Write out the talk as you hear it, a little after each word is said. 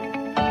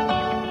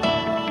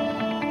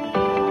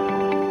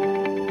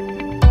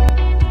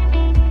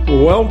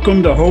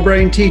Welcome to Whole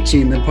Brain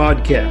Teaching, the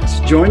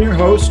podcast. Join your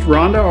host,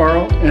 Rhonda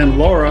Arl and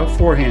Laura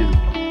Forehand.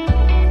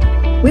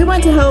 We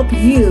want to help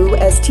you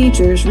as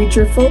teachers reach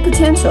your full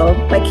potential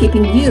by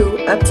keeping you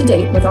up to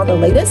date with all the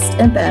latest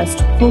and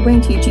best whole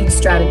brain teaching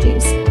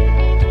strategies.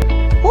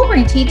 Whole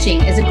Brain Teaching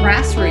is a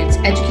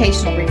grassroots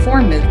educational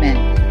reform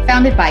movement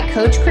founded by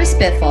Coach Chris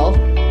Biffle,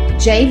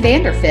 Jay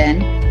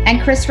Vanderfin,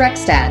 and Chris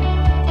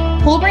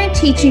Rekstad. Whole Brain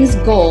Teaching's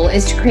goal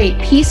is to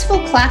create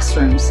peaceful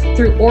classrooms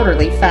through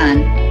orderly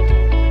fun.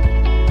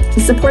 To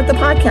support the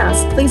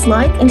podcast, please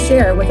like and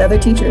share with other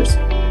teachers.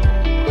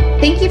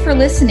 Thank you for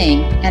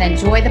listening and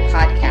enjoy the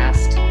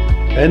podcast.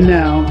 And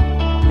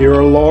now, here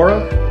are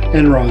Laura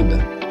and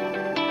Rhonda.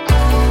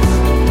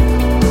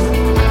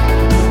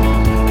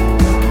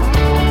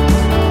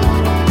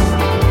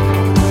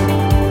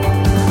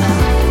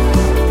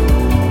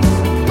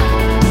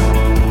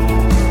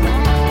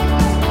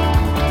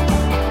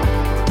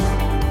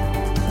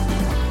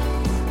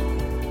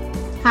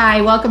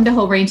 Hi, welcome to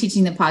Whole Brain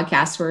Teaching, the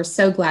podcast. We're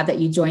so glad that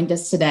you joined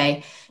us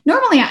today.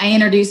 Normally, I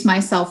introduce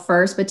myself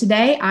first, but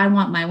today I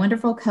want my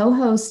wonderful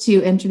co-host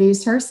to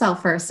introduce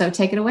herself first. So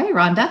take it away,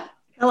 Rhonda.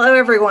 Hello,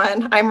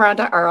 everyone. I'm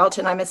Rhonda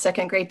Arlt. I'm a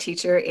second grade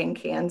teacher in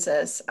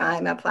Kansas.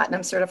 I'm a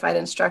Platinum Certified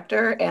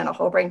Instructor and a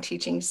Whole Brain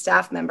Teaching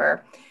staff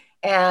member.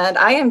 And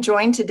I am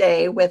joined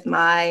today with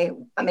my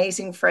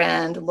amazing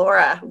friend,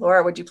 Laura.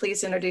 Laura, would you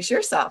please introduce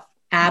yourself?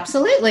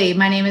 Absolutely.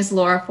 My name is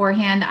Laura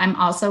Forehand. I'm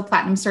also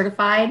Platinum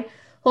Certified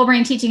Whole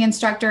Brain Teaching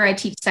Instructor. I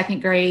teach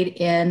second grade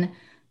in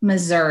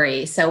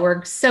Missouri. So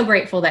we're so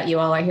grateful that you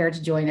all are here to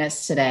join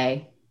us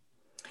today.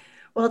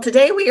 Well,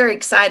 today we are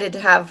excited to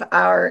have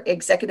our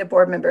executive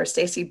board member,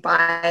 Stacy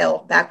Bile,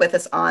 back with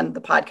us on the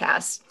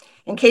podcast.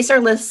 In case our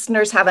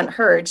listeners haven't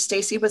heard,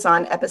 Stacy was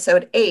on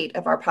episode 8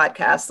 of our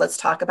podcast, Let's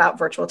Talk About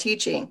Virtual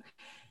Teaching.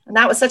 And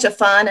that was such a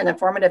fun and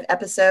informative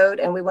episode,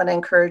 and we want to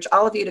encourage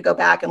all of you to go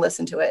back and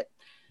listen to it.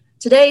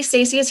 Today,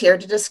 Stacy is here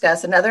to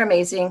discuss another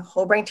amazing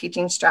whole brain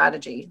teaching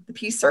strategy, the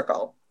Peace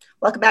Circle.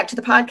 Welcome back to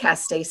the podcast,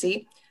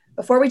 Stacy.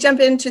 Before we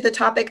jump into the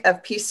topic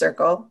of Peace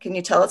Circle, can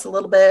you tell us a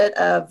little bit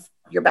of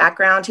your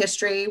background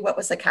history? What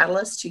was the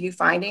catalyst to you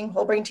finding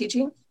whole brain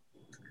teaching?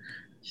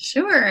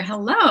 Sure.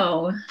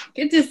 Hello.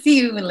 Good to see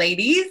you,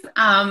 ladies.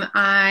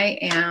 I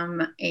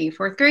am a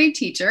fourth grade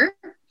teacher.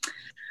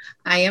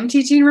 I am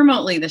teaching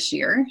remotely this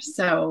year.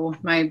 So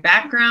my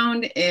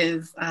background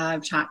is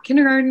I've taught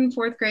kindergarten,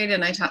 fourth grade,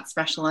 and I taught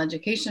special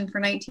education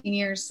for 19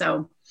 years.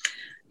 So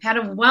had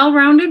a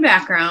well-rounded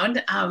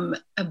background.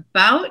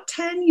 About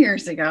 10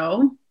 years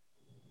ago,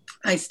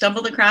 I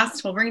stumbled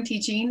across whole brain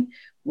teaching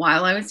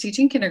while I was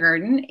teaching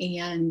kindergarten,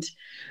 and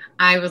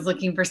I was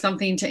looking for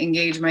something to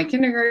engage my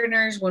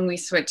kindergartners when we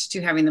switched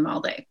to having them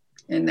all day.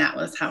 And that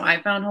was how I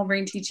found whole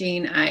brain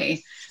teaching.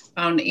 I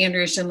found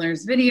Andrea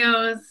Schindler's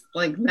videos,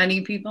 like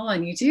many people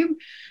on YouTube,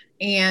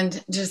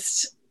 and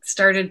just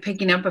started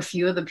picking up a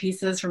few of the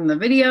pieces from the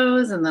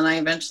videos. And then I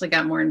eventually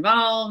got more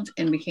involved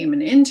and became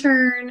an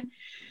intern.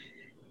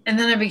 And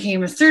then I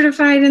became a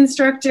certified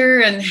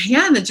instructor. And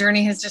yeah, the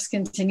journey has just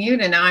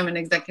continued. And now I'm an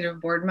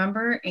executive board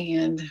member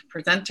and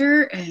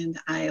presenter. And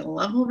I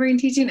love whole brain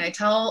teaching. I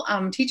tell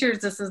teachers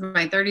this is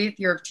my 30th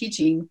year of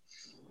teaching.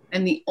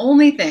 And the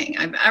only thing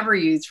I've ever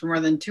used for more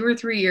than 2 or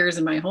 3 years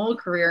in my whole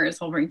career is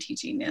whole brain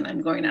teaching. And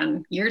I'm going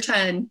on year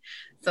 10.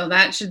 So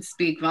that should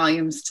speak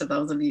volumes to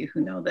those of you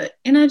who know that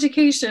in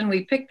education,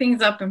 we pick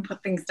things up and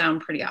put things down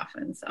pretty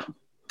often. So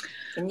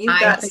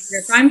I figure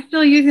if I'm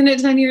still using it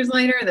 10 years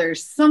later,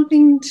 there's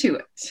something to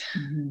it.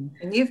 Mm-hmm.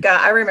 And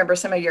I remember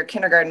some of your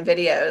kindergarten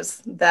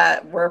videos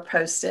that were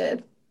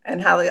posted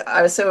and how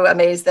I was so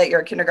amazed that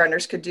your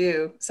kindergartners could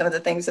do some of the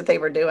things that they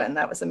were doing.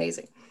 That was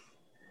amazing.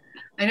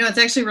 I know, it's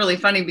actually really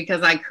funny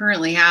because I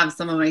currently have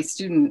some of my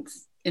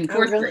students in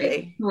fourth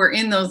grade who are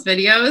in those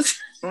videos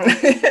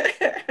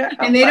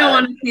and they don't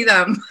want to see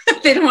them.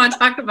 They don't want to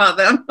talk about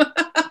them.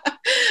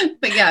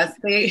 But yes,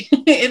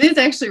 it is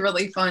actually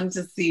really fun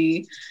to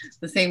see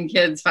the same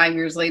kids 5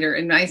 years later.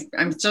 And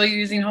I'm still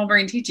using whole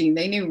brain teaching.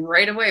 They knew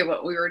right away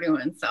what we were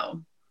doing.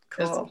 So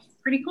cool. It's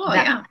pretty cool.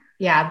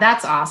 Yeah,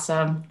 that's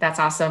awesome. That's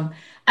awesome.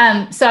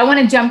 So I want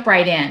to jump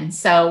right in.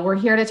 So we're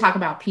here to talk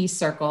about Peace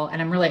Circle,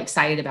 and I'm really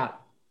excited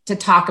to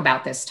talk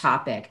about this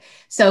topic.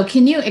 So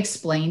can you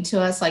explain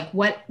to us, like,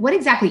 what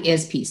exactly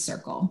is Peace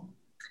Circle?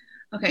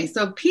 Okay,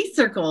 so Peace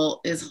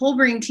Circle is whole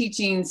brain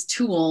teaching's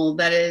tool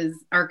that is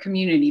our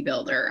community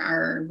builder,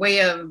 our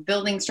way of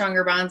building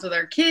stronger bonds with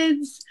our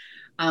kids.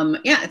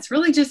 It's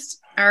really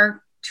just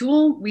our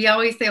tool. We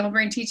always say whole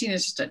brain teaching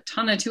is just a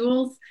ton of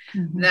tools.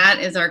 Mm-hmm. That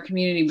is our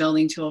community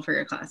building tool for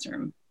your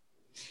classroom.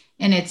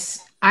 And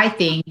I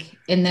think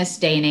in this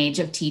day and age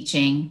of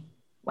teaching,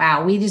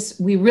 wow,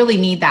 we really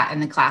need that in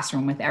the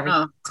classroom with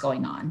everything that's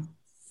going on.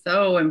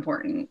 So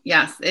important.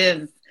 Yes, it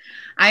is.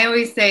 I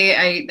always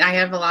say I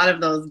have a lot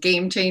of those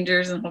game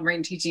changers in whole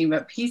brain teaching,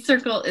 but Peace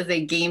Circle is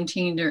a game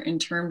changer in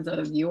terms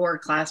of your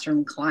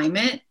classroom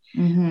climate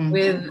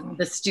with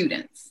the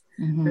students.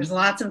 Mm-hmm. There's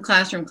lots of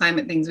classroom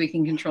climate things we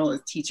can control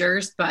as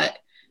teachers, but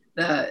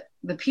the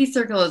Peace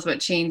Circle is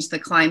what changed the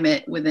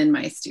climate within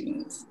my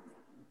students.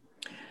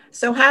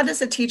 So how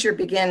does a teacher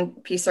begin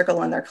Peace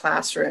Circle in their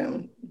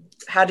classroom?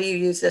 How do you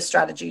use this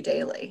strategy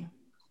daily?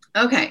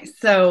 Okay,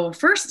 so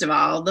first of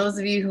all, those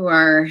of you who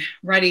are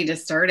ready to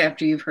start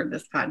after you've heard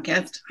this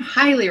podcast,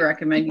 highly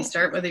recommend you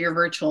start whether you're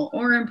virtual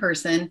or in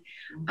person.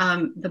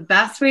 The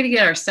best way to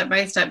get our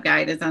step-by-step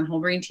guide is on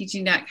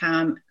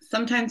wholebrainteaching.com.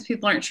 Sometimes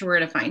people aren't sure where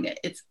to find it.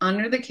 It's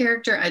under the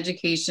Character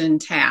Education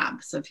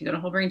tab. So if you go to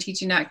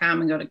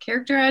wholebrainteaching.com and go to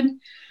Character Ed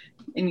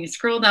and you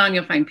scroll down,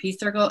 you'll find Peace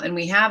Circle. And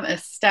we have a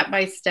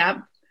step-by-step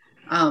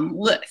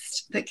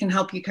list that can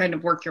help you kind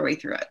of work your way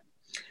through it.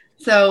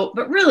 So,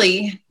 but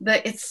really,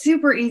 it's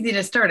super easy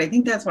to start. I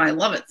think that's why I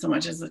love it so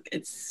much, is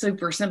it's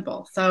super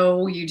simple.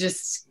 So you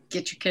just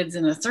get your kids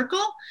in a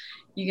circle.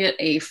 You get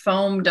a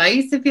foam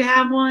dice if you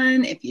have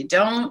one. If you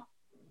don't,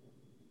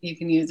 you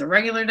can use a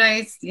regular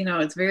dice. You know,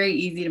 it's very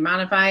easy to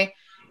modify.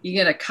 You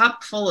get a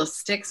cup full of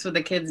sticks with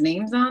the kids'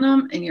 names on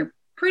them, and you're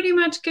pretty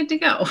much good to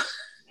go.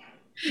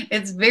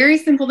 It's very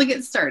simple to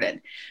get started.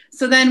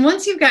 So then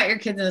once you've got your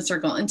kids in a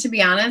circle, and to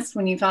be honest,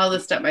 when you follow the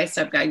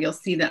step-by-step guide, you'll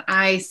see that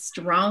I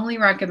strongly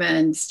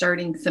recommend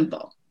starting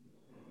simple.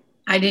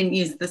 I didn't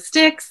use the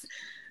sticks.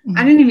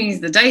 I didn't even use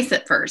the dice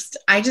at first.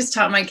 I just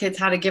taught my kids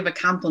how to give a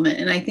compliment.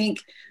 And I think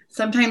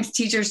sometimes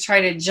teachers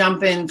try to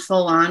jump in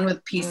full on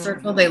with Peace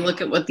Circle. They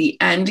look at what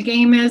the end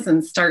game is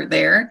and start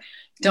there.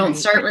 Don't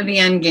start with the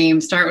end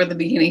game, start with the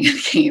beginning of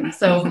the game.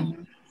 So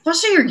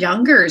especially your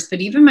youngers,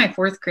 but even my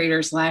fourth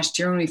graders last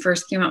year when we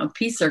first came out with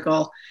Peace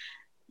Circle,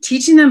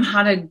 teaching them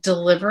how to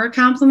deliver a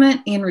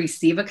compliment and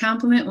receive a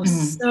compliment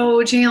was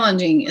so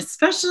challenging,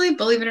 especially,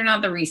 believe it or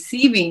not, the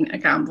receiving a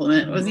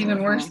compliment was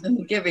even worse than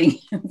the giving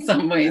in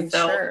some ways.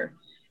 So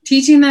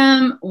teaching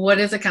them what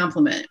is a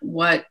compliment,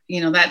 what,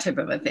 that type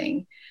of a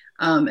thing,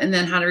 and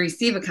then how to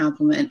receive a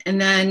compliment. And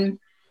then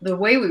the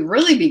way we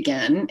really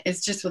begin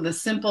is just with a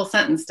simple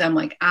sentence stem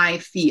like I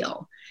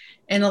feel.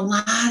 And a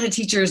lot of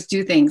teachers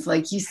do things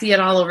like you see it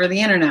all over the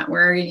internet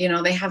where,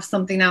 they have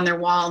something on their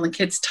wall and the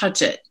kids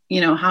touch it.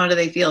 How do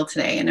they feel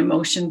today? An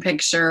emotion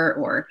picture,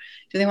 or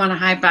do they want a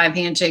high five,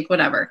 handshake,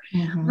 whatever.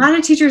 A lot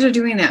of teachers are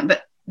doing that.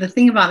 But the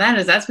thing about that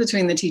is that's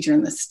between the teacher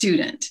and the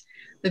student.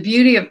 The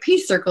beauty of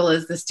Peace Circle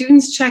is the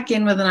students check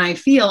in with an I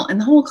feel and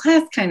the whole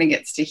class kind of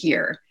gets to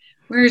hear,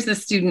 where is the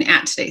student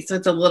at today? So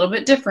it's a little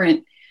bit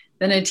different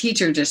than a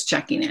teacher just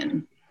checking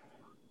in.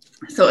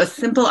 So a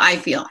simple I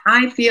feel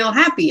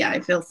happy, I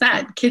feel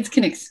sad. Kids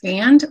can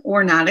expand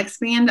or not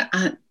expand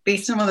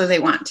based on whether they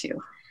want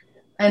to.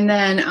 And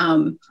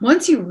then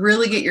once you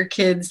really get your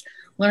kids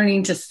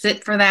learning to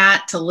sit for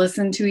that, to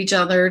listen to each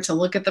other, to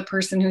look at the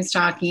person who's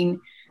talking,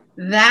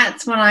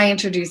 that's when I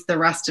introduce the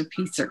rest of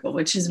Peace Circle,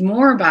 which is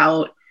more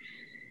about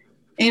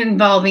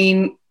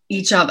involving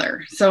each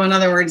other. So in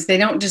other words, they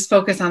don't just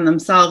focus on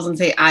themselves and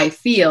say, I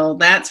feel.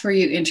 That's where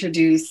you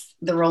introduce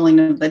the rolling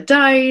of the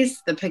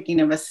dice, the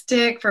picking of a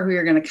stick for who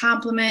you're going to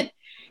compliment.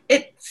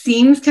 It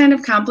seems kind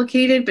of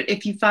complicated, but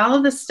if you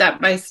follow the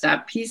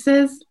step-by-step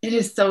pieces, it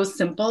is so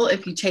simple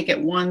if you take it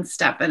one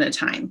step at a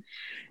time.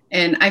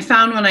 And I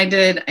found when I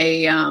did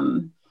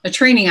a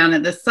training on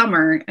it this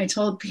summer, I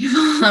told people,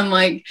 I'm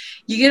like,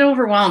 you get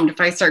overwhelmed if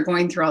I start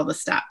going through all the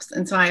steps.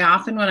 And so I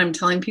often, when I'm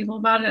telling people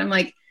about it, I'm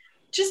like,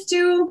 just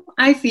do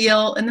I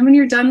feel. And then when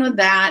you're done with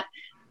that,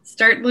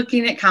 start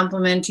looking at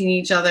complimenting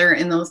each other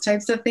and those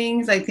types of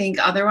things. I think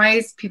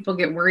otherwise people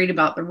get worried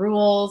about the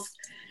rules.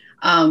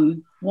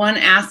 One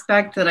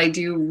aspect that I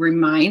do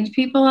remind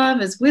people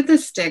of is with the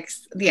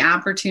sticks, the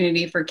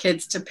opportunity for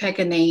kids to pick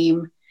a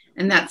name,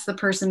 and that's the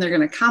person they're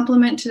going to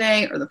compliment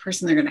today or the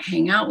person they're going to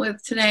hang out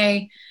with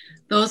today.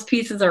 Those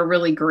pieces are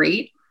really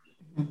great.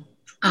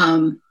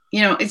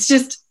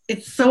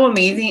 It's so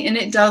amazing, and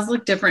it does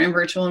look different in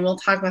virtual, and we'll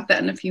talk about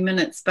that in a few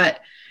minutes, but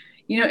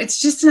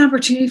it's just an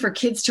opportunity for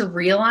kids to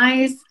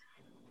realize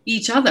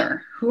each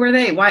other. Who are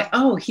they? Why?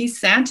 Oh, he's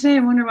sad today. I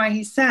wonder why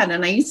he's sad.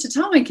 And I used to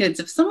tell my kids,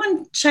 if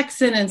someone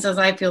checks in and says,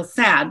 I feel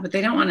sad, but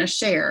they don't want to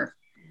share,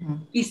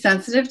 be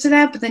sensitive to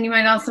that. But then you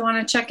might also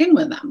want to check in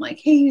with them. Like,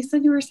 hey, you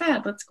said you were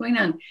sad. What's going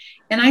on?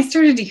 And I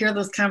started to hear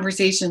those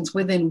conversations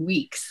within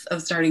weeks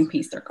of starting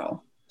Peace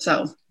Circle.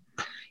 So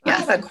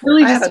yeah,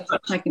 really just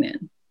about checking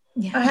in.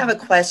 Yeah. I have a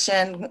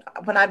question.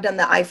 When I've done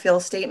the I feel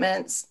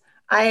statements,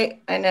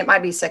 and it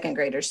might be second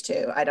graders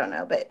too, I don't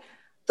know, but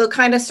they'll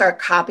kind of start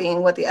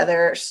copying what the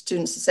other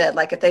students said.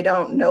 Like if they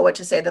don't know what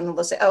to say, then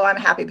they'll say, oh, I'm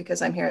happy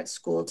because I'm here at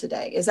school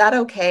today. Is that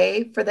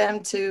okay for them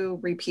to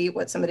repeat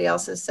what somebody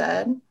else has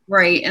said?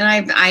 Right.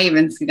 And I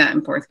even see that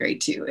in fourth grade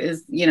too,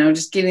 is,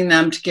 just getting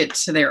them to get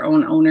to their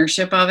own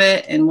ownership of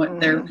it and what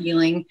they're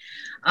feeling.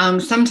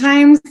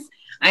 Sometimes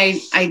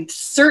I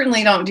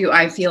certainly don't do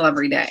I feel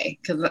every day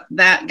because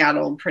that got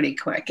old pretty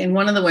quick. And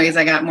one of the ways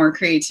I got more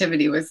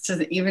creativity was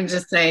to even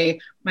just say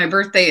my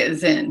birthday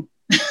is in,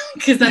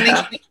 because then they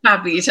can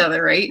copy each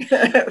other, right?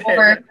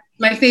 Or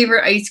my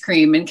favorite ice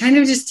cream, and kind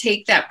of just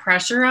take that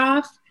pressure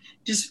off.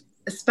 Just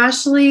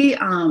especially,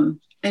 and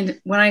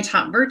when I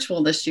taught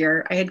virtual this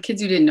year, I had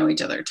kids who didn't know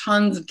each other,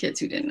 tons of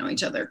kids who didn't know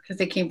each other because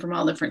they came from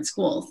all different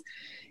schools.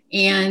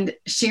 And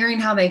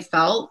sharing how they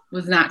felt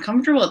was not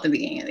comfortable at the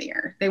beginning of the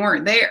year. They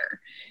weren't there.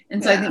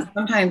 And so I think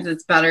sometimes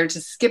it's better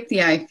to skip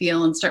the I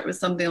feel and start with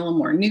something a little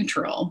more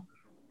neutral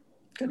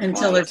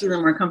until they're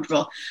feeling more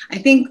comfortable. I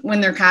think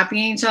when they're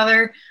copying each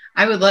other,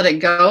 I would let it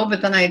go,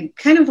 but then I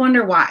kind of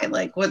wonder why,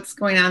 like what's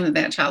going on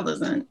that child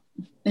isn't,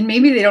 and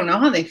maybe they don't know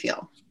how they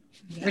feel,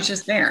 which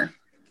is fair.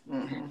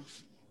 Mm-hmm.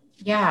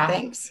 Yeah.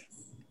 Thanks.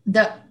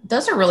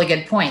 Those are really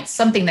good points.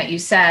 Something that you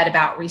said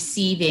about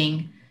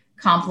receiving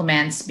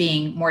compliments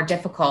being more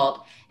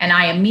difficult. And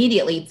I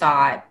immediately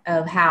thought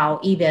of how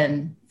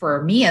even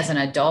for me as an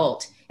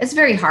adult, it's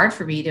very hard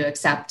for me to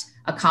accept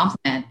a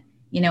compliment.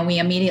 You know, we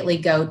immediately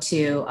go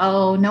to,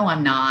 oh, no,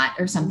 I'm not,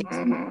 or something.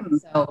 Mm-hmm.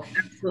 So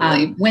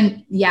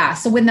Absolutely.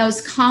 So when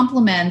those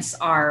compliments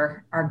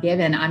are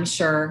given, I'm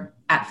sure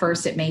at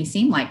first it may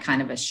seem like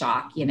kind of a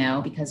shock, you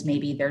know, because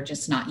maybe they're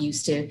just not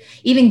used to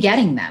even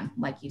getting them,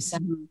 like you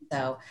said. Mm-hmm.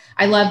 So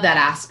I love that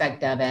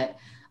aspect of it.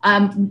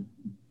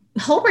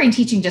 Whole brain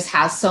teaching just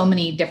has so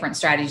many different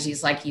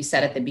strategies, like you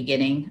said at the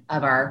beginning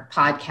of our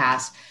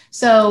podcast.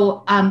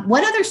 So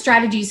what other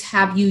strategies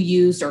have you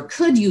used or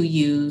could you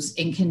use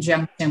in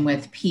conjunction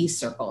with Peace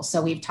Circle?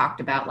 So we've talked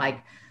about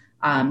like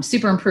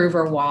Super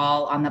Improver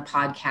Wall on the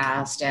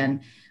podcast and,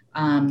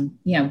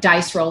 you know,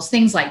 dice rolls,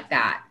 things like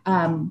that.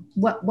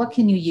 What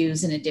can you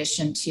use in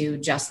addition to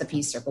just the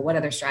Peace Circle? What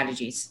other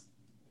strategies?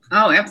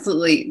 Oh,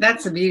 absolutely.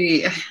 That's the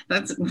beauty.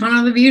 That's one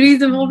of the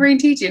beauties of whole brain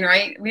teaching,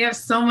 right? We have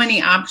so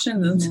many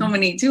options and so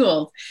many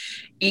tools,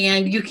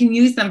 and you can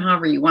use them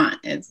however you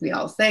want. As we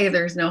all say,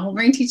 there's no whole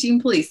brain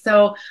teaching police.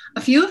 So a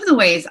few of the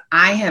ways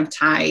I have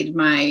tied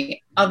my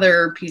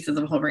other pieces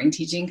of whole brain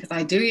teaching, because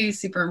I do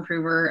use Super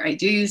Improver, I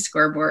do use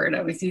Scoreboard.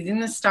 I was using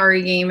the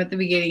Starry game at the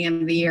beginning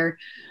of the year,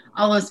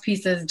 all those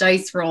pieces,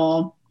 dice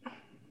roll.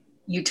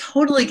 You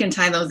totally can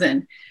tie those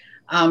in.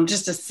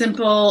 Just a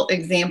simple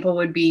example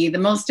would be the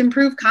most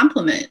improved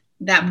compliment.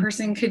 That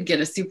person could get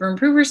a Super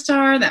Improver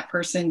star. That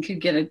person could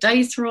get a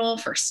dice roll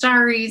for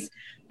Starries.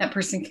 That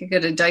person could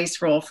get a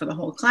dice roll for the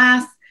whole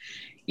class.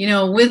 You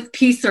know, with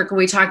Peace Circle,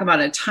 we talk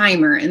about a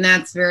timer, and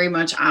that's very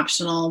much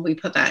optional. We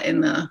put that in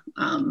the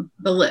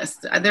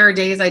list. There are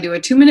days I do a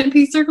 2-minute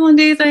Peace Circle and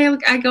days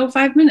I go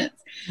 5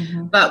 minutes.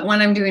 Mm-hmm. But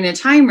when I'm doing a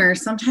timer,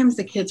 sometimes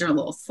the kids are a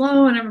little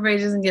slow and everybody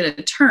doesn't get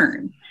a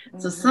turn.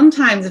 So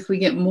sometimes if we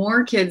get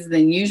more kids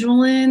than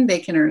usual in, they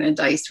can earn a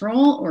dice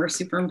roll or a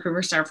Super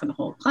Improver star for the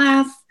whole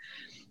class.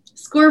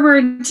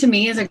 Scoreboard to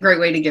me is a great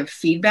way to give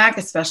feedback,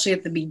 especially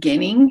at the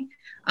beginning.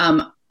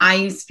 I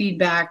use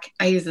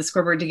the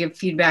Scoreboard to give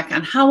feedback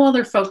on how well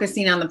they're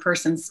focusing on the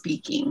person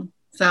speaking.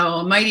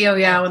 So mighty oh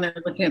yeah, when they're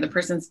looking at the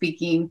person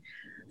speaking.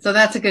 So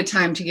that's a good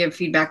time to give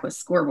feedback with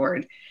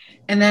Scoreboard.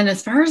 And then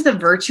as far as the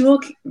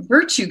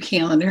virtue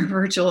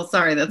calendar,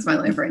 sorry, that's my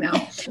life right now.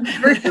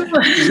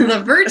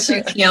 The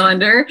virtue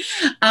calendar,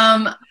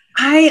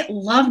 I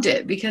loved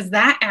it because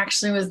that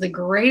actually was the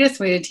greatest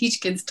way to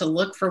teach kids to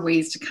look for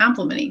ways to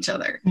compliment each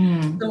other.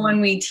 So when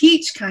we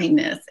teach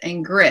kindness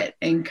and grit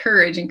and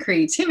courage and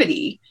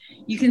creativity,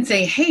 you can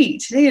say, hey,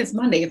 today is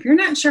Monday. If you're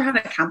not sure how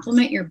to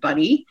compliment your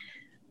buddy,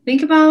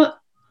 think about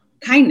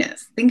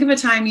kindness. Think of a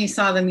time you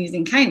saw them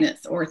using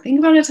kindness, or think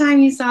about a time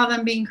you saw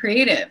them being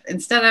creative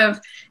instead of,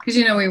 because,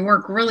 you know, we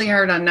work really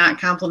hard on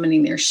not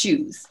complimenting their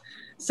shoes.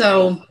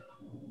 So,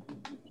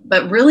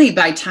 but really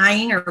by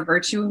tying our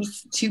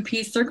virtues to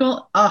Peace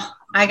Circle,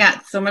 I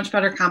got so much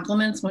better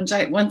compliments once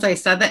I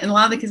said that. And a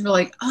lot of the kids were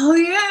like, oh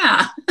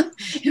yeah,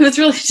 it was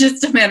really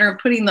just a matter of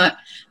putting that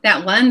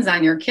lens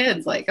on your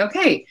kids. Like,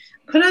 okay,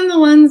 put on the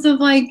lens of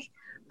like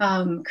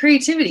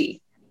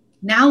creativity.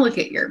 Now look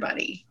at your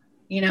buddy.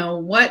 You know,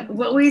 what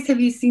ways have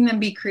you seen them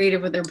be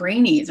creative with their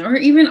brainies, or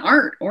even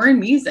art, or in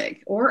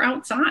music, or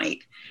outside,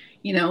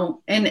 you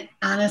know? And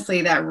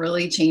honestly, that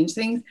really changed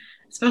things,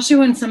 especially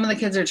when some of the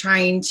kids are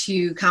trying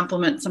to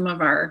compliment some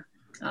of our,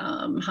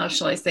 how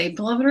shall I say,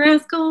 beloved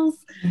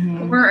rascals,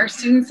 or our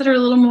students that are a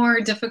little more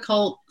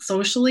difficult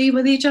socially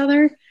with each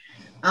other.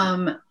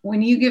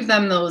 When you give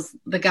them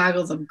the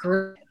goggles of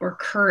grit or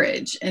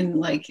courage, and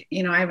like,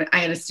 you know, I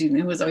had a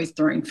student who was always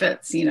throwing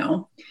fits, you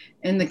know,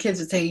 and the kids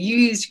would say, you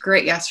used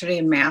grit yesterday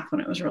in math when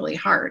it was really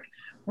hard,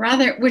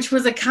 which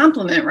was a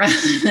compliment rather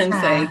than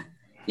say,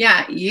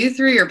 yeah, you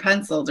threw your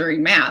pencil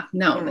during math.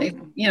 No,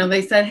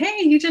 they said,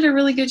 hey, you did a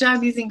really good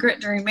job using grit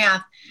during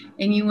math,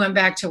 and you went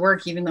back to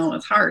work even though it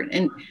was hard.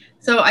 And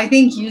so I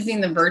think using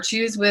the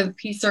virtues with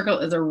Peace Circle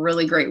is a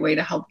really great way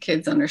to help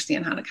kids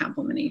understand how to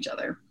compliment each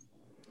other.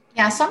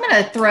 Yeah, so I'm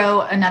going to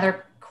throw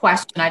another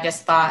question I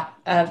just thought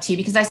of to you,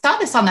 because I saw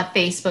this on the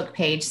Facebook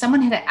page.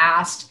 Someone had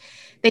asked,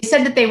 they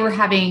said that they were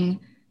having,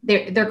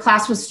 their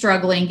class was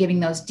struggling giving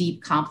those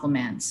deep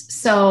compliments.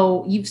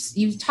 So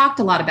you've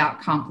talked a lot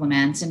about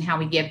compliments and how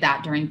we give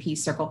that during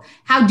Peace Circle.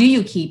 How do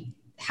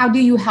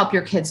you help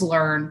your kids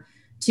learn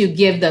to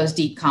give those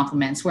deep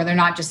compliments where they're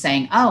not just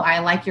saying, oh, I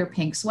like your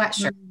pink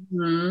sweatshirt?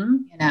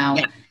 You know,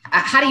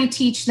 how do you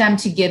teach them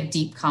to give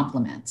deep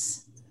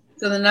compliments?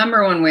 So the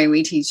number one way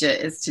we teach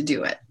it is to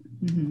do it,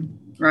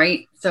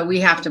 right? So we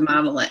have to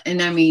model it.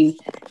 And I mean,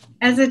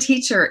 as a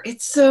teacher,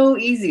 it's so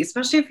easy,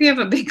 especially if you have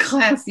a big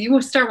class. You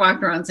will start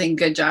walking around saying,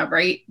 good job,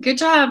 right? Good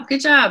job,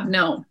 good job.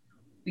 No,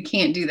 You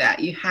can't do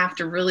that. You have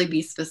to really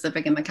be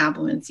specific in the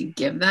compliments you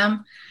give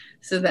them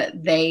so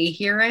that they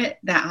hear it.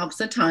 That helps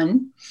a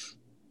ton.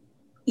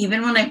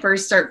 Even when I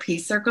first start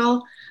Peace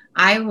Circle,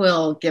 I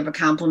will give a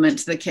compliment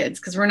to the kids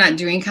because we're not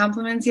doing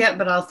compliments yet,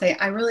 but I'll say,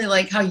 I really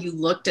like how you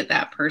looked at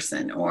that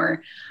person,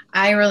 or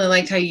I really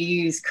liked how you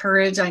used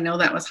courage. I know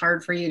that was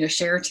hard for you to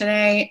share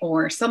today,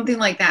 or something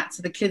like that.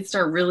 So the kids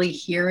start really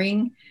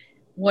hearing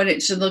what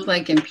it should look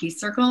like in Peace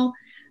Circle.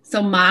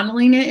 So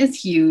modeling it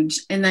is huge.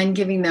 And then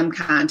giving them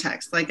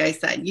context, like I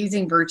said,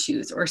 using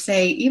virtues, or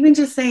even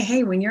just say,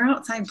 hey, when you're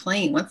outside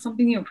playing, what's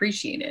something you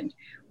appreciated?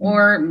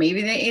 Or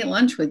maybe they ate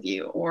lunch with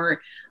you.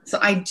 So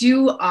I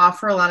do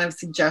offer a lot of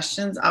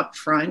suggestions up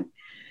front.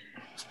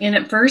 And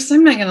at first,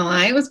 I'm not going to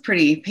lie, it was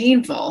pretty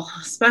painful,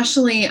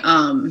 especially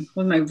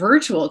with my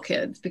virtual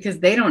kids, because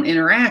they don't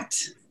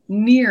interact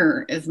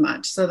near as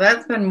much. So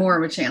that's been more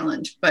of a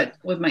challenge. But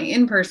with my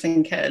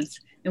in-person kids,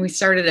 and we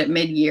started at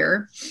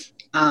mid-year,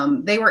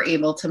 they were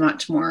able to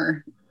much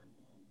more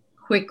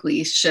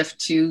quickly shift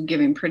to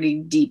giving pretty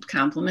deep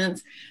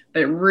compliments.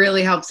 But it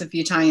really helps if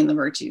you tie in the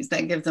virtues.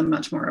 That gives them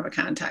much more of a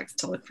context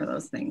to look for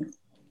those things.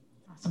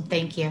 Awesome.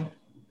 Thank you.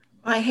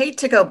 I hate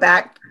to go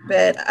back,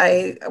 but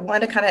I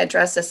want to kind of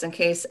address this in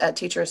case a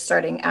teacher is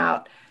starting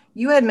out.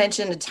 You had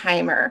mentioned a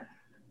timer.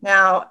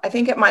 Now, I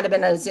think it might have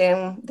been a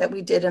Zoom that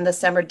we did in the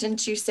summer.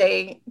 Didn't you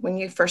say when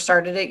you first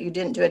started it, you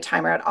didn't do a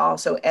timer at all?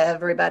 So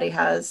everybody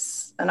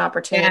has an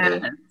opportunity.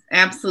 Yeah,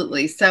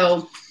 absolutely.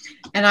 So,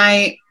 and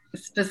I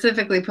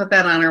specifically put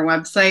that on our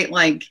website.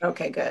 Like,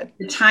 okay, good.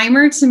 The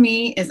timer to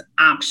me is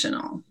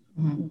optional.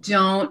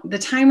 The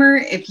timer,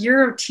 if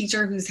you're a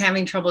teacher who's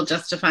having trouble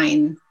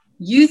justifying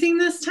using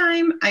this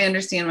time, I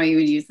understand why you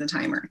would use the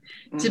timer.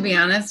 To be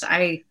honest,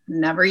 I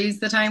never use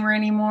the timer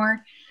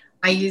anymore.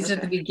 I used it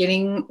at the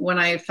beginning when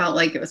I felt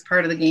like it was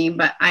part of the game,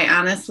 but I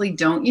honestly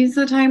don't use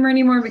the timer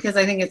anymore because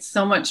I think it's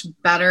so much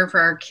better for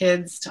our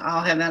kids to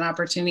all have that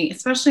opportunity,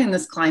 especially in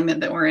this climate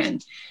that we're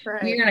in.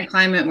 Right. We're in a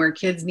climate where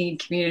kids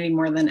need community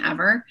more than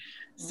ever.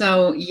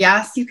 So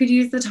yes, you could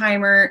use the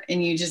timer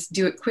and you just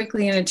do it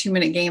quickly in a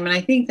 2-minute game. And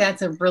I think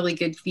that's a really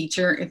good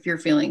feature if you're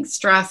feeling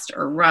stressed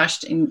or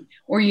rushed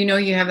or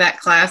you have that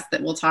class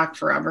that will talk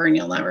forever and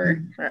you'll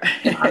never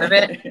get out of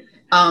it.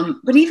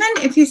 But even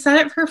if you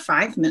set it for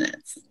 5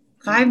 minutes,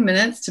 5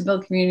 minutes to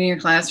build community in your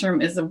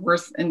classroom is a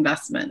worth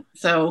investment.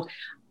 So,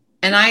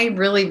 and I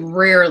really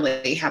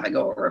rarely have it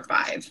go over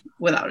 5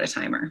 without a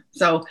timer.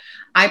 So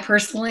I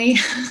personally,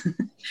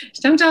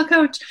 don't tell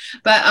Coach,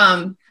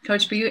 but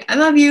Coach B, I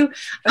love you.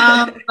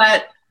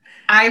 But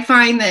I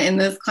find that in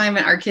this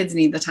climate, our kids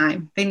need the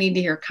time. They need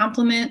to hear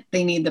compliment.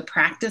 They need the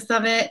practice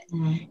of it.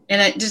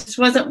 And it just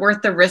wasn't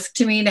worth the risk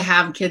to me to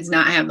have kids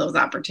not have those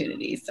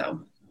opportunities.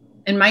 So,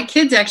 and my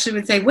kids actually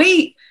would say,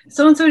 wait,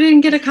 so-and-so didn't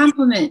get a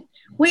compliment.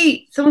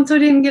 Wait, so-and-so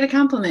didn't get a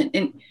compliment.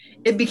 And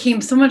it became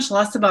so much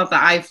less about the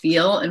I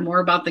feel and more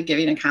about the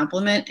giving a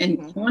compliment.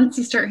 And once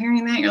you start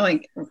hearing that, you're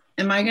like,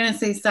 am I going to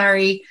say,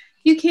 sorry,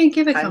 you can't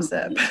give a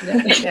compliment?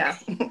 Yeah.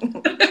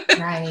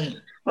 Right.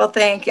 Well,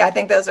 thank you. I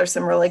think those are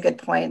some really good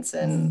points.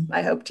 And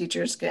I hope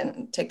teachers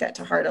can take that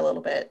to heart a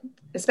little bit,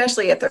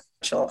 especially if they're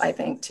virtual, I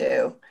think,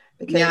 too,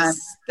 because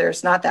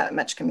there's not that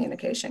much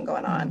communication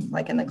going on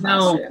like in the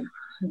classroom. No.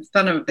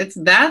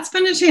 That's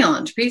been a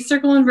challenge. Peace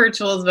Circle and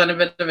virtual has been a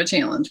bit of a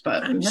challenge,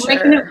 but I'm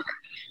sure.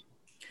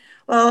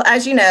 Well,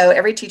 as you know,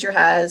 every teacher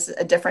has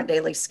a different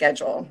daily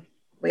schedule.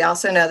 We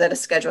also know that a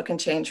schedule can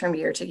change from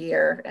year to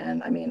year.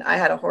 And I mean, I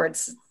had a horrid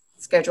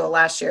schedule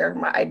last year.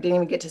 I didn't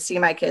even get to see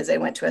my kids. They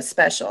went to a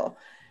special.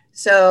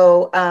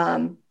 So,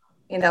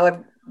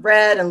 I've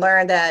read and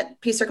learned that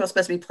Peace Circle is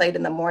supposed to be played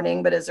in the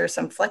morning, but is there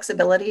some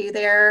flexibility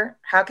there?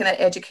 How can an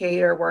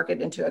educator work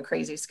it into a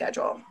crazy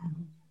schedule?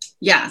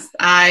 Yes,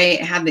 I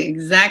had the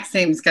exact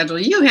same schedule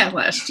you had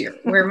last year,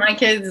 where my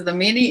kids,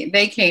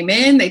 they came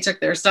in, they took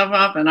their stuff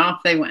off and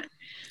off they went.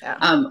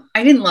 Yeah.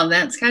 I didn't love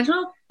that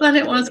schedule, but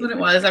it was what it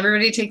was.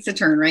 Everybody takes a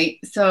turn, right?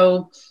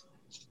 So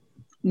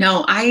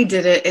no, I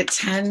did it at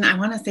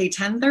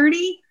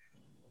 10:30,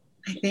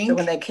 I think. So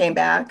when they came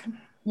back?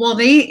 Well,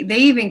 they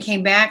even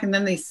came back and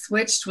then they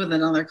switched with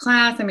another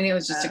class. I mean, it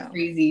was just a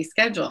crazy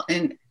schedule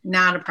and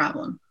not a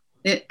problem.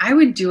 I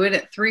would do it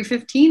at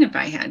 3:15 if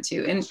I had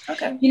to. And,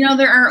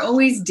 there are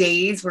always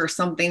days where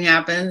something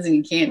happens and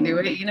you can't do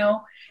it,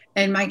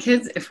 And my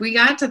kids, if we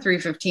got to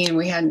 3:15 and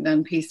we hadn't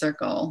done Peace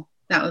Circle,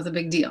 that was a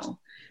big deal.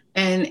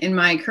 And in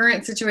my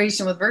current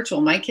situation with virtual,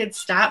 my kids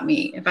stop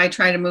me if I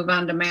try to move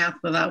on to math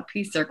without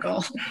Peace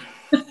Circle.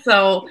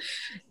 So,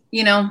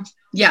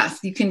 yes,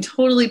 you can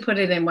totally put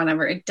it in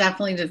whenever. It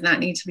definitely does not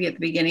need to be at the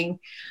beginning.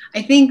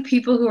 I think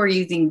people who are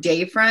using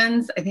day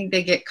friends, I think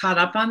they get caught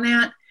up on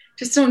that.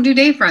 Just don't do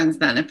day friends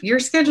then. If your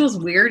schedule is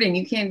weird and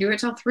you can't do it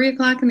till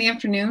 3:00 in the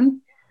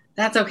afternoon,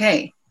 that's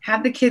okay.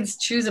 Have the kids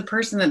choose a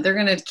person that they're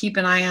going to keep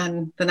an eye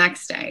on the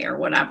next day or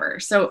whatever.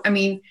 So, I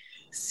mean,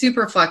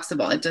 super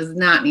flexible. It does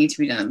not need to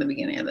be done at the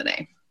beginning of the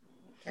day.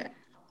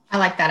 I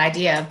like that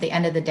idea of the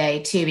end of the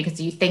day too,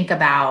 because you think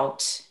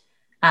about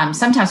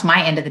sometimes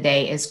my end of the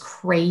day is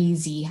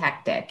crazy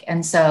hectic.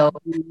 And so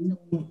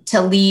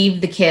to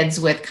leave the kids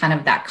with kind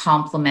of that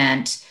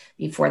compliment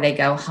before they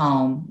go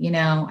home,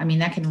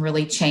 that can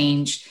really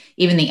change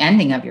even the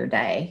ending of your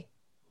day.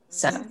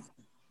 So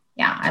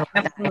yeah, I love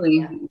absolutely.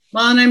 That.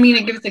 Well, and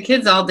it gives the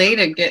kids all day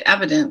to get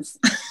evidence.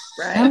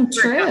 Right. Oh,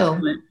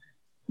 true.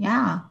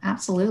 Yeah,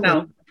 absolutely.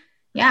 So.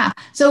 Yeah.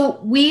 So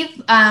we've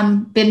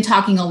been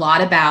talking a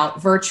lot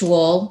about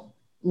virtual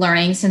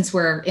learning since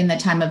we're in the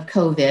time of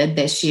COVID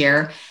this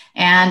year.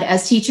 And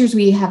as teachers,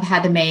 we have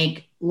had to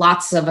make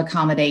lots of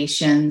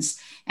accommodations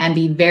and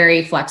be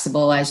very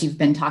flexible, as you've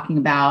been talking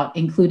about,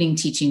 including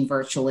teaching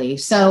virtually.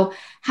 So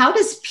how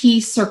does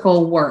Peace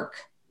Circle work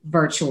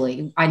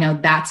virtually? I know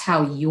that's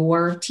how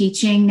you're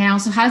teaching now.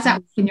 So how does that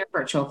work in your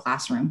virtual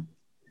classroom?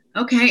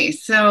 Okay,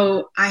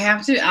 so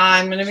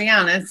I'm going to be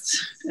honest.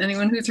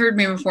 Anyone who's heard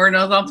me before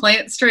knows I'll play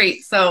it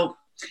straight. So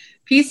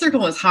Peace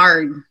Circle was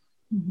hard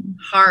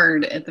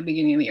at the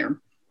beginning of the year.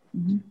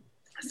 Mm-hmm.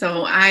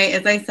 So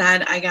as I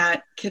said, I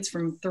got kids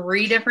from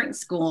 3 different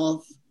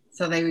schools.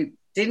 So they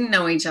didn't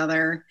know each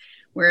other.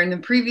 Where in the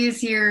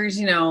previous years,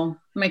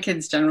 my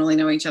kids generally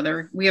know each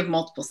other. We have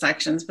multiple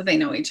sections, but they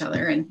know each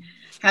other and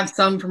have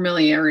some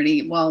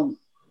familiarity. Well,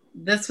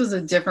 this was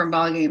a different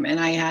ballgame, and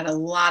I had a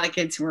lot of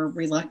kids who were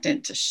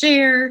reluctant to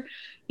share.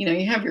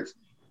 You have your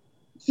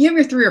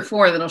 3 or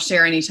 4 that'll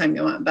share anytime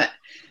you want. But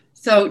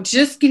so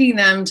just getting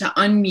them to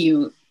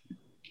unmute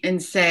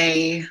and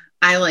say,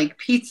 I like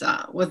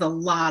pizza was a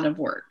lot of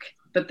work,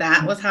 but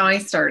that was how I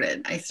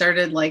started. I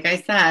started, like I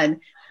said,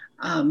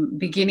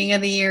 beginning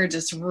of the year,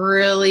 just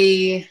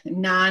really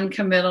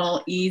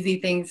non-committal, easy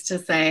things to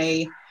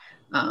say,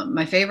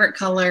 my favorite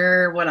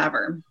color,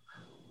 whatever.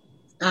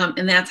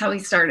 And that's how we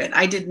started.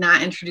 I did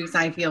not introduce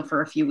I Feel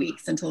for a few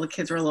weeks until the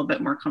kids were a little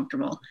bit more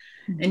comfortable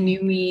and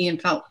knew me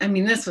and felt,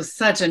 this was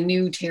such a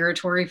new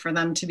territory for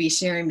them to be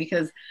sharing,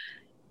 because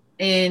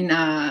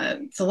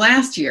so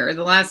last year,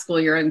 the last school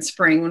year in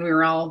spring, when we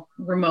were all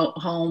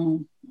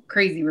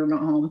crazy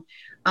remote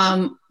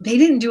home, they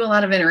didn't do a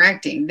lot of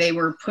interacting. They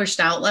were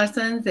pushed out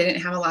lessons. They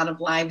didn't have a lot of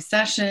live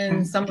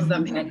sessions. Some of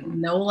them had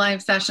no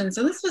live sessions.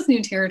 So this was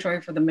new territory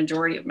for the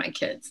majority of my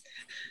kids.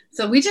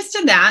 So we just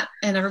did that,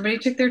 and everybody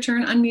took their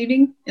turn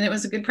unmuting, and it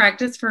was a good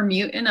practice for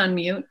mute and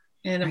unmute.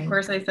 And of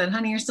course I said,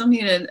 honey, you're still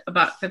muted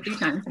about 50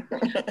 times.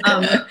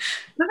 But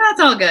that's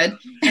all good.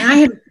 And I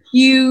had a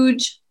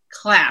huge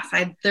class. I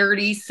had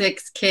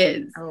 36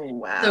 kids. Oh,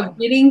 wow. So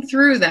getting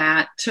through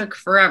that took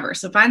forever.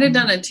 So if I'd have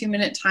done a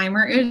 2-minute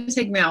timer, it would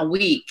take me a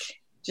week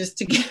just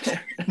to get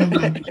there.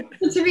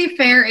 To be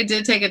fair, it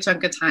did take a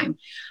chunk of time.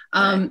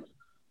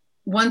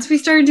 Once we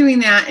started doing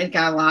that, it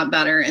got a lot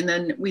better. And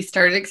then we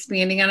started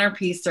expanding on our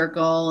Peace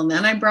Circle. And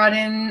then I brought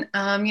in,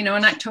 in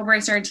October, I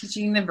started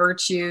teaching the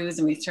virtues,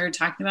 and we started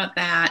talking about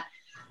that.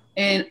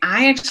 And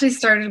I actually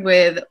started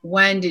with,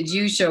 when did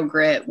you show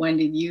grit? When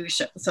did you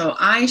show? So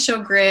I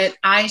show grit.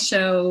 I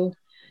show,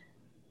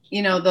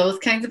 those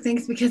kinds of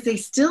things, because they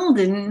still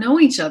didn't know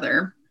each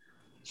other.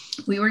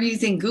 We were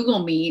using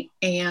Google Meet,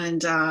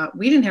 and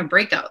we didn't have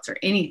breakouts or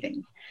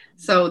anything.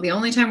 So the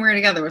only time we were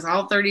together was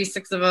all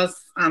 36 of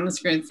us on the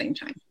screen at the same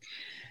time.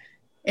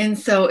 And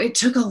so it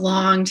took a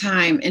long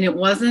time. And it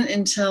wasn't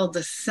until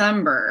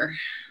December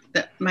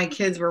that my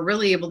kids were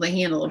really able to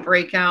handle a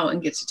breakout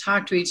and get to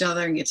talk to each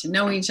other and get to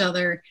know each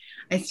other.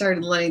 I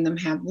started letting them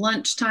have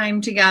lunchtime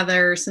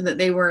together so that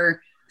they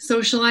were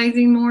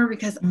socializing more,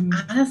 because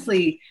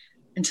honestly,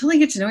 until they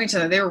get to know each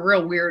other, they were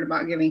real weird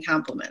about giving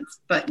compliments.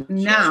 But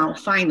now,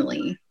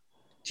 finally,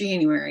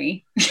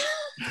 January,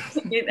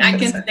 I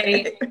can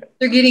say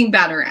they're getting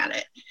better at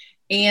it.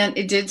 And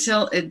it did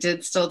still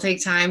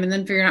take time. And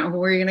then figuring out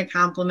who are you going to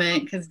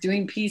compliment, because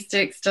doing pea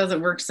sticks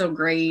doesn't work so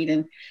great.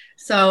 And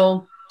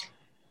so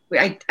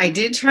I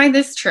did try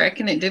this trick,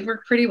 and it did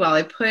work pretty well.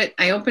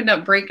 I opened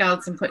up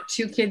breakouts and put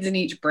 2 kids in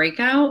each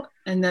breakout,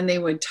 and then they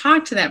would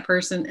talk to that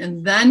person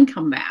and then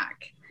come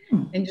back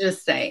and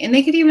just say, and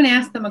they could even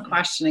ask them a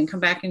question and come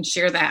back and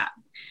share that,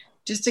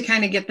 just to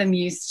kind of get them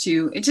used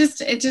to it.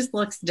 Just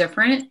looks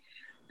different.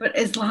 But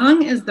as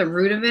long as the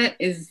root of it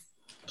is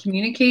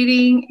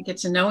communicating, get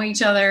to know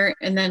each other,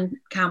 and then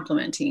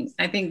complimenting,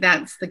 I think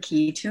that's the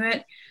key to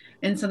it.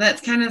 And so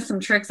that's kind of some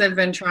tricks I've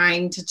been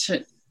trying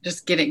to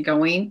just get it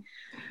going.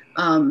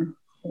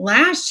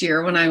 Last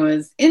year, when I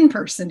was in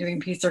person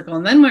doing Peace Circle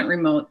and then went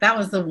remote, that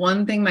was the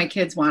one thing my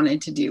kids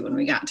wanted to do when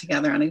we got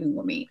together on a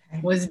Google Meet,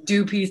 was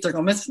do Peace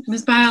Circle. Miss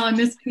Bile, I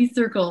miss Peace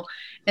Circle.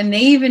 And they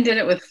even did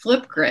it with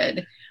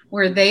Flipgrid,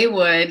 where they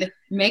would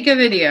make a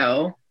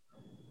video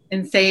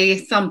and say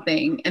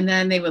something, and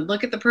then they would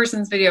look at the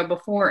person's video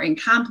before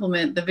and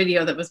compliment the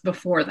video that was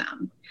before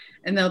them.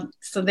 And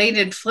so they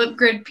did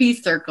Flipgrid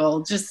Peace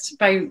Circle just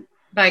by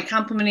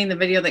complimenting the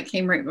video that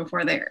came right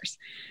before theirs.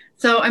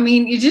 So,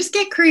 you just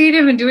get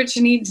creative and do what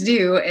you need to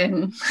do,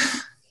 and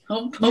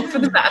hope for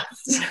the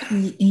best.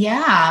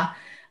 Yeah.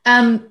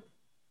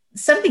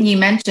 Something you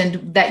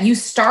mentioned, that you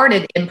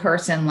started in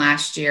person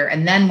last year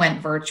and then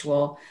went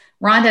virtual.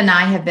 Rhonda and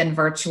I have been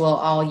virtual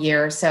all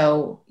year.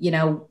 So,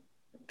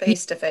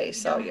 face to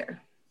face all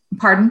year.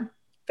 Pardon?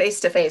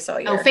 face-to-face all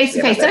year. Oh,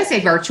 face-to-face. Did I say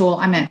virtual?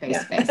 I meant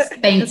face-to-face. Yeah.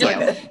 Thank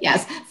you.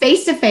 Yes.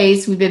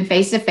 Face-to-face. We've been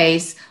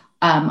face-to-face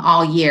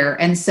all year.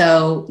 And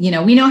so,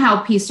 we know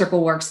how Peace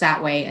Circle works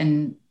that way.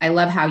 And I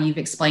love how you've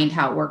explained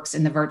how it works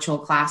in the virtual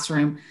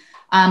classroom.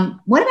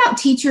 What about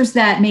teachers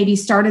that maybe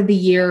started the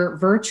year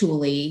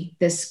virtually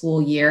this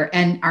school year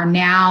and are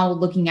now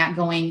looking at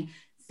going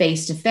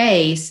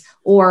face-to-face,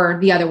 or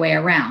the other way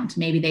around?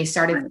 Maybe they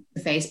started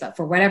face-to-face, but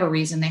for whatever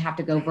reason, they have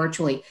to go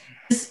virtually.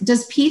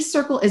 Does Peace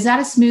Circle, is that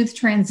a smooth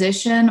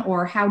transition,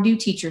 or how do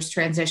teachers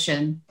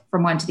transition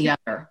from one to the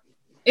other?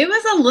 It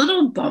was a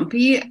little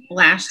bumpy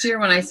last year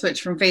when I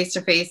switched from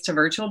face-to-face to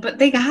virtual, but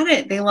they got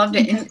it. They loved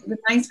it. And the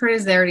nice part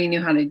is they already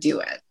knew how to do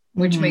it,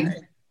 which makes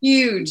a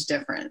huge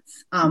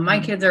difference. My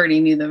kids already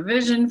knew the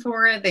vision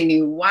for it. They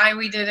knew why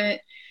we did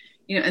it,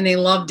 and they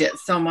loved it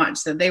so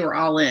much that they were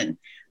all in.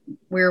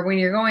 Where when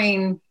you're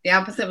going, the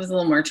opposite was a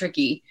little more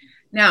tricky.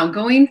 Now,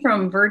 going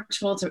from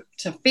virtual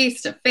to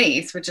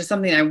face-to-face, which is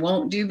something I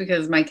won't do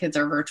because my kids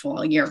are virtual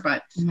all year,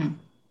 but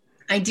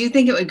I do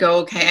think it would go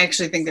okay. I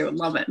actually think they would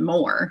love it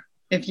more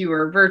if you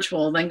were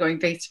virtual than going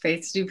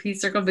face-to-face to do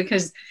Peace Circle,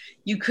 because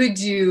you could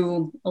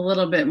do a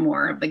little bit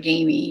more of the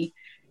gamey.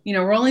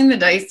 Rolling the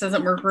dice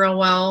doesn't work real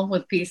well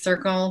with Peace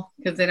Circle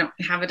because they don't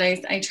have a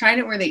dice. I tried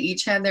it where they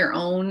each had their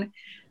own,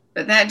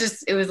 but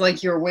it was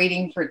like you were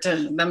waiting for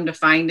them to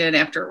find it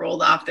after it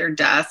rolled off their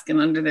desk and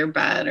under their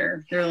bed,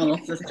 or their little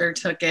sister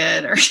took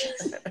it. Or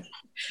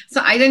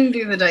so I didn't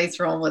do the dice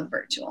roll with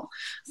virtual.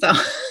 So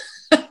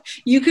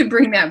you could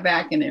bring that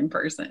back in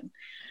person.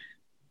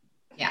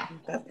 Yeah,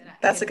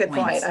 that's a good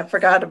point. I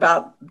forgot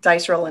about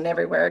dice rolling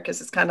everywhere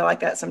because it's kind of like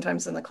that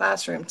sometimes in the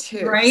classroom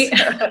too. Right.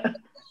 So.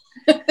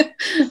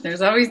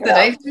 There's always the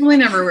dice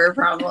rolling everywhere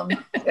problem.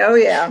 Oh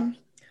yeah.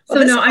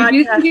 Well, I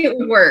do think it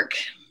would work.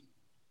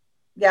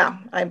 Yeah,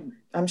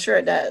 I'm sure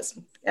it does.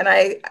 And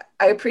I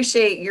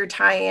appreciate your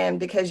tie-in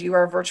because you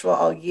are virtual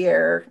all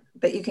year,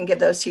 but you can give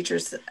those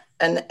teachers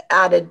an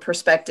added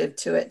perspective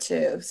to it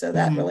too. So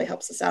that really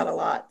helps us out a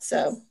lot.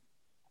 So,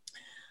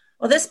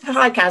 well, this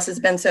podcast has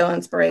been so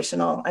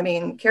inspirational. I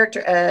mean,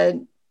 character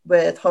ed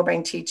with whole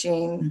brain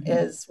teaching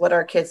is what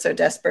our kids so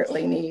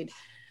desperately need.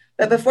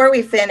 But before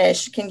we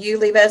finish, can you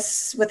leave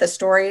us with a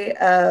story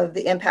of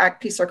the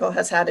impact Peace Circle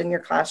has had in your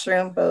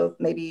classroom, both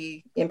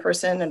maybe in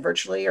person and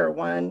virtually, or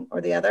one or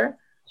the other?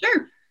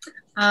 Sure.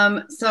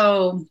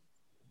 So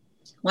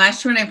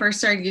last year when I first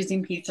started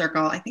using Peace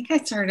Circle, I think I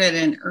started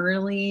in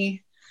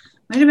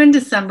might have been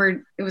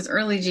December. It was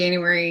early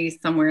January,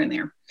 somewhere in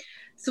there.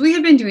 So we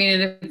had been doing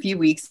it a few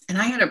weeks, and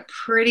I had a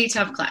pretty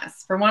tough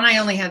class. For one, I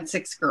only had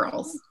 6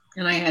 girls,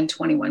 and I had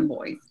 21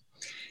 boys.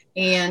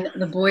 And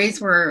the boys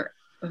were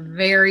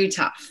very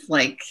tough,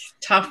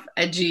 tough,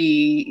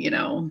 edgy,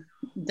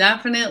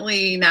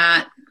 definitely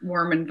not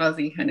warm and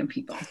fuzzy kind of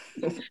people.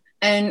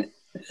 And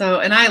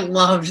I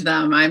loved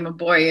them. I'm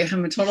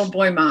a total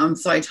boy mom.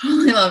 So I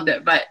totally loved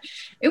it, but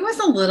it was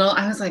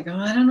I was like,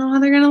 I don't know how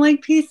they're going to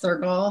like Peace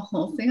Circle.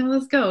 We'll see how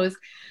this goes.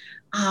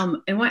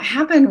 And what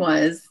happened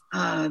was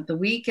the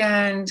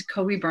weekend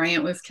Kobe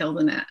Bryant was killed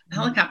in that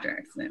helicopter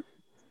accident.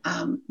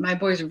 My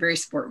boys were very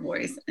sport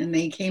boys, and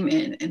they came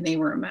in and they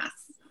were a mess.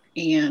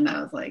 And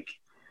I was like,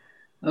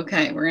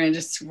 okay, we're going to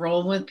just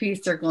roll with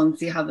Peace Circle and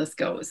see how this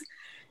goes.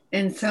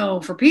 And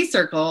so for Peace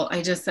Circle,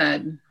 I just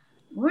said,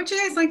 what would you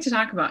guys like to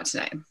talk about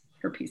today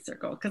for Peace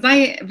Circle? Because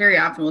I very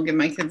often will give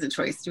my kids a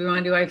choice. Do we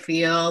want to do I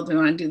Feel? Do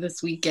we want to do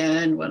this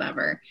weekend?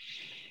 Whatever.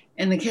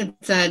 And the kids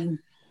said,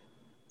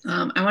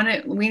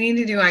 we need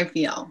to do I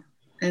Feel.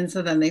 And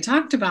so then they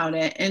talked about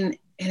it, and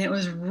it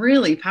was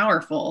really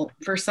powerful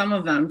for some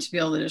of them to be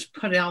able to just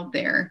put it out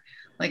there,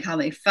 like how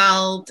they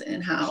felt,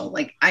 and how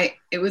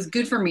it was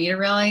good for me to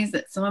realize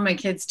that some of my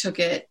kids took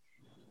it,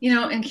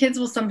 and kids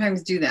will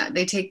sometimes do that.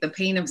 They take the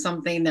pain of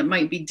something that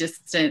might be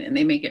distant and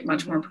they make it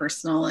much more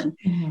personal. And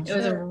it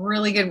was a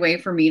really good way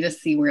for me to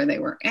see where they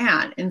were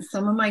at. And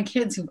some of my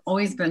kids who've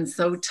always been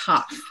so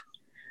tough,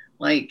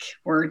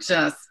 were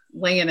just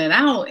laying it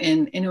out,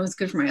 and it was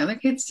good for my other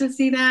kids to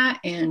see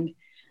that. And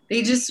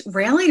they just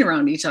rallied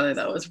around each other,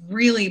 though. It was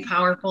really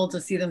powerful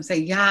to see them say,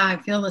 yeah,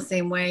 I feel the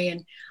same way.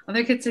 And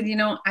other kids said,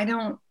 I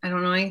don't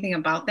know anything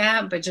about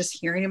that, but just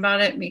hearing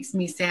about it makes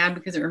me sad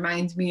because it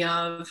reminds me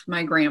of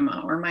my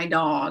grandma or my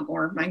dog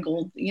or my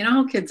gold,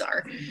 how kids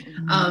are.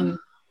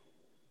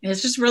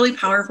 It's just a really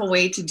powerful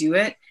way to do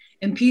it.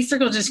 And Peace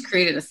Circle just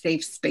created a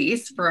safe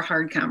space for a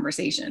hard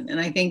conversation. And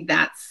I think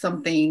that's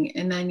something.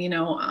 And then,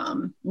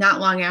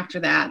 not long after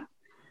that,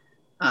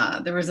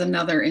 there was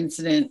another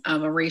incident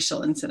of a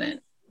racial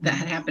incident that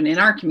had happened in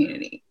our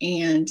community.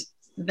 And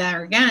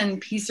there again,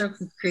 Peace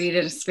Circle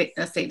created a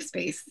safe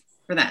space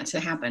for that to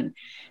happen,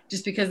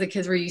 just because the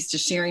kids were used to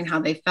sharing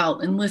how they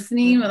felt, and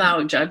listening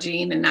without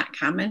judging and not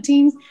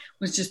commenting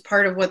was just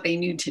part of what they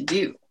knew to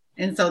do.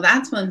 And so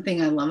that's one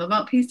thing I love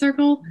about Peace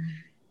Circle.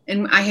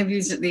 And I have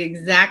used it the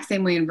exact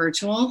same way in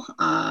virtual,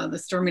 the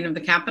storming of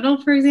the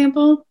Capitol, for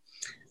example.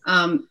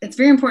 It's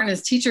very important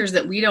as teachers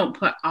that we don't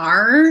put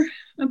our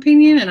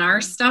opinion and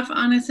our stuff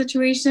on a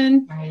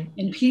situation. Right.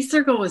 And Peace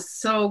Circle was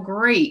so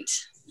great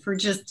for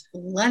just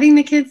letting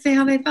the kids say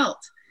how they felt.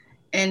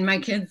 And my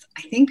kids,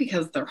 I think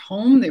because they're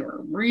home, they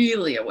were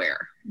really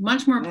aware,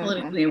 much more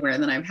politically aware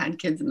than I've had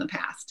kids in the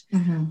past.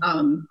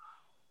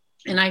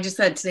 And I just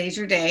said, today's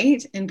your day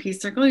in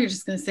Peace Circle. You're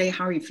just going to say,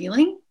 how are you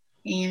feeling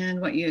and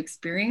what you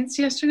experienced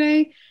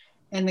yesterday?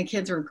 And the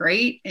kids were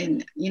great.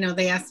 And,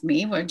 they asked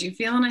me, what did you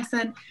feel? And I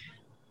said,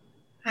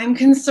 I'm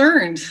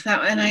concerned.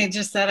 And I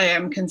just said, I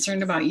am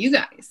concerned about you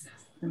guys.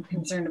 I'm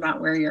concerned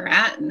about where you're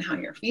at and how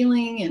you're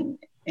feeling.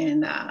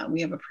 And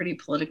we have a pretty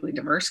politically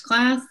diverse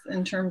class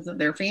in terms of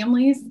their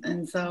families.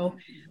 And so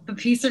the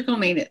Peace Circle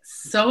made it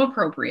so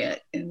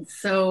appropriate and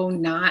so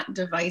not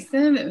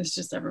divisive. It was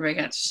just everybody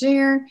got to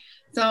share.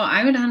 So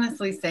I would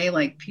honestly say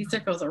Peace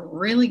Circle is a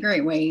really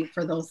great way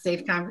for those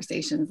safe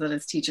conversations that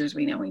as teachers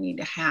we know we need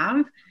to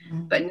have,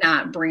 but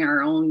not bring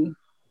our own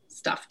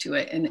stuff to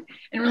it. And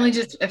really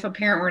just if a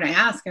parent were to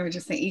ask, I would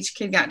just say each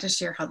kid got to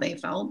share how they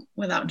felt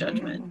without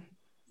judgment.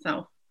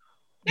 So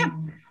yeah.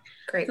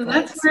 Great. So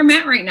that's where I'm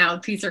at right now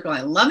with Peace Circle.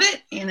 I love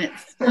it. And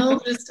it's still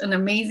just an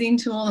amazing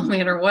tool no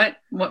matter what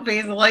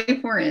phase of life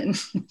we're in.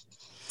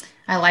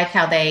 I like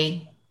how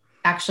they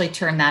actually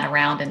turned that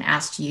around and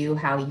asked you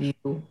how you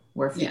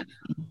were feeling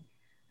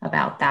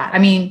about that. I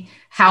mean,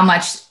 how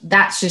much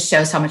that just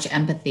shows how much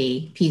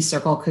empathy Peace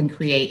Circle can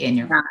create in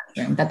your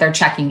classroom, that they're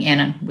checking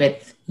in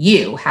with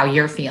you, how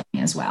you're feeling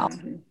as well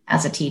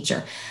as a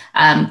teacher.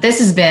 This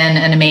has been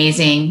an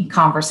amazing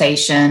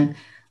conversation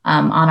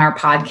on our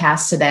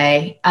podcast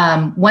today.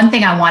 One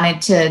thing I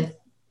wanted to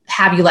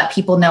have you let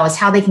people know is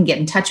how they can get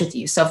in touch with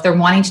you. So if they're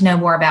wanting to know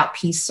more about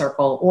Peace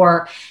Circle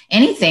or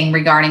anything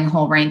regarding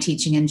whole brain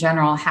teaching in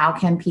general, how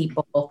can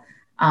people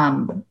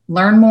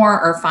learn more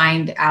or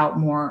find out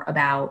more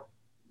about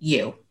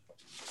you?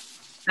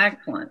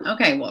 Excellent.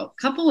 Okay. Well,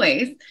 a couple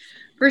ways.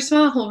 First of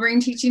all,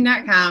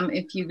 wholebrainteaching.com.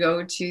 If you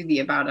go to the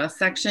About Us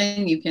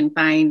section, you can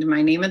find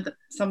my name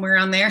somewhere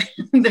on there.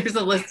 There's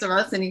a list of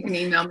us and you can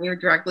email me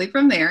directly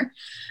from there.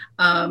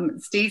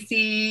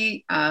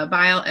 Stacy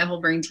Bile at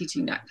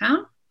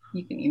wholebrainteaching.com.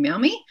 You can email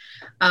me.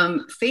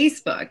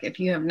 Facebook, if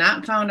you have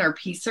not found our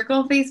Peace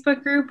Circle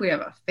Facebook group, we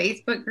have a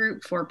Facebook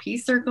group for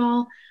Peace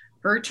Circle.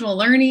 Virtual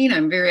learning,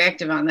 I'm very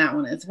active on that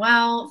one as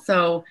well.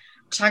 So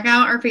check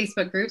out our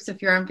Facebook groups if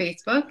you're on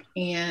Facebook,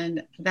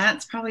 and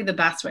that's probably the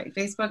best way,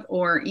 Facebook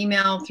or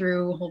email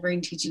through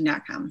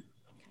wholebrainteaching.com.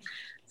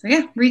 So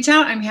yeah, reach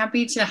out. I'm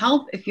happy to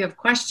help if you have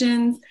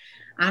questions.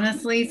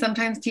 Honestly,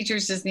 sometimes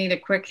teachers just need a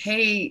quick,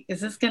 hey,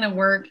 is this going to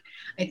work?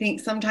 I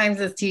think sometimes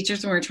as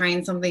teachers, when we're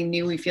trying something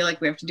new, we feel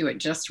like we have to do it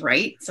just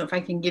right. So if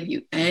I can give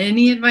you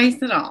any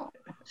advice at all,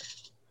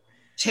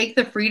 take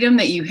the freedom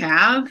that you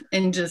have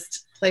and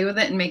just play with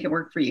it and make it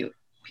work for you.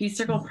 Peace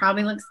Circle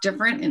probably looks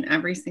different in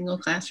every single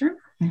classroom,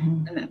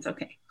 and that's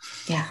okay.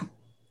 Yeah.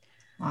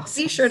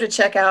 Awesome. Be sure to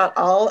check out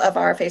all of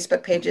our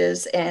Facebook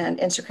pages and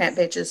Instagram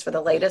pages for the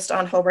latest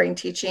on whole brain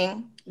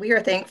teaching. We are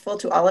thankful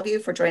to all of you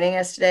for joining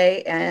us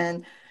today.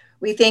 And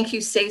we thank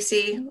you,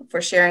 Stacy, for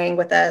sharing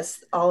with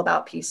us all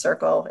about Peace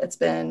Circle. It's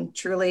been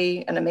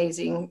truly an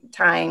amazing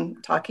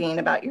time talking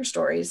about your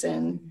stories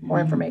and more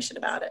information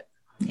about it.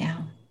 Yeah.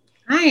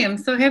 I am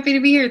so happy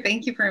to be here.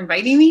 Thank you for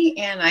inviting me.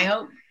 And I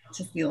hope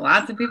to see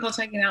lots of people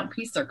checking out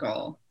Peace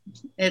Circle.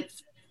 It's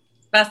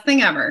the best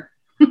thing ever.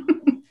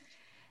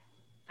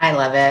 I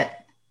love it.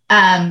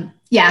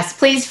 Yes,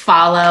 please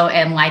follow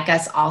and like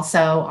us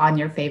also on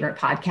your favorite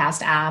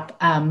podcast app.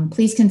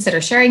 Please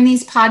consider sharing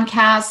these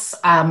podcasts.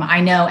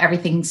 I know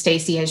everything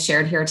Stacy has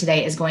shared here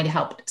today is going to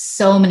help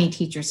so many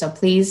teachers. So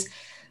please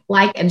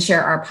like and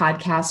share our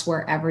podcast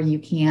wherever you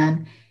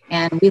can.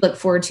 And we look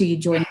forward to you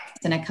joining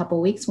us in a couple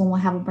of weeks when we'll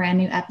have a brand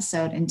new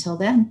episode. Until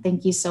then,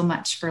 thank you so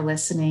much for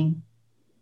listening.